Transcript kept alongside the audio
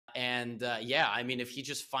Yeah, I mean, if he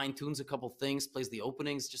just fine tunes a couple things, plays the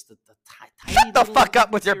openings, just the tiny. Shut the fuck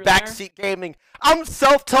up with your backseat gaming. I'm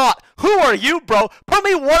self-taught. Who are you, bro? Give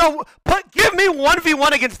me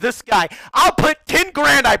 1v1 against this guy. I'll put 10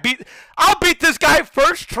 grand. I'll beat this guy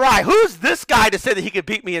first try. Who's this guy to say that he could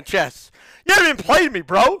beat me in chess? You haven't even played me,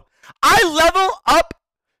 bro. I level up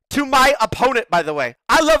to my opponent, by the way.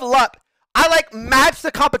 I level up. I like match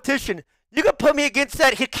the competition. You can put me against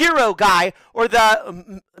that Hikaru guy or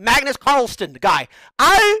the Magnus Carlsen guy.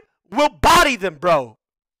 I will body them, bro.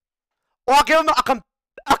 Or I'll give them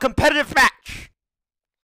a competitive match.